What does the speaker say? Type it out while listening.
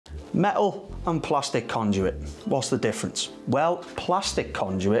Metal and plastic conduit, what's the difference? Well, plastic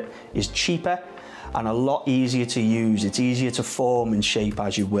conduit is cheaper and a lot easier to use. It's easier to form and shape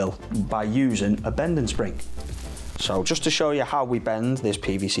as you will by using a bending spring. So just to show you how we bend this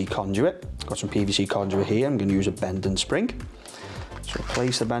PVC conduit, got some PVC conduit here, I'm going to use a bending spring. So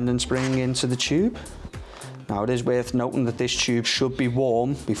place the bending spring into the tube. Now it is worth noting that this tube should be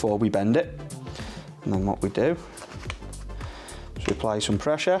warm before we bend it. And then what we do is we apply some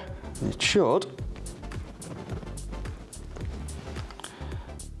pressure. It should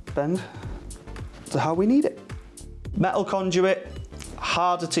bend to how we need it. Metal conduit,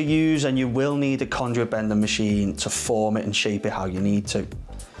 harder to use, and you will need a conduit bending machine to form it and shape it how you need to.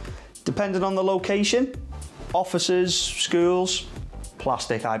 Depending on the location, offices, schools,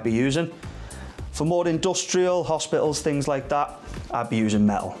 plastic I'd be using. For more industrial, hospitals, things like that, I'd be using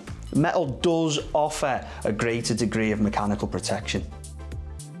metal. Metal does offer a greater degree of mechanical protection.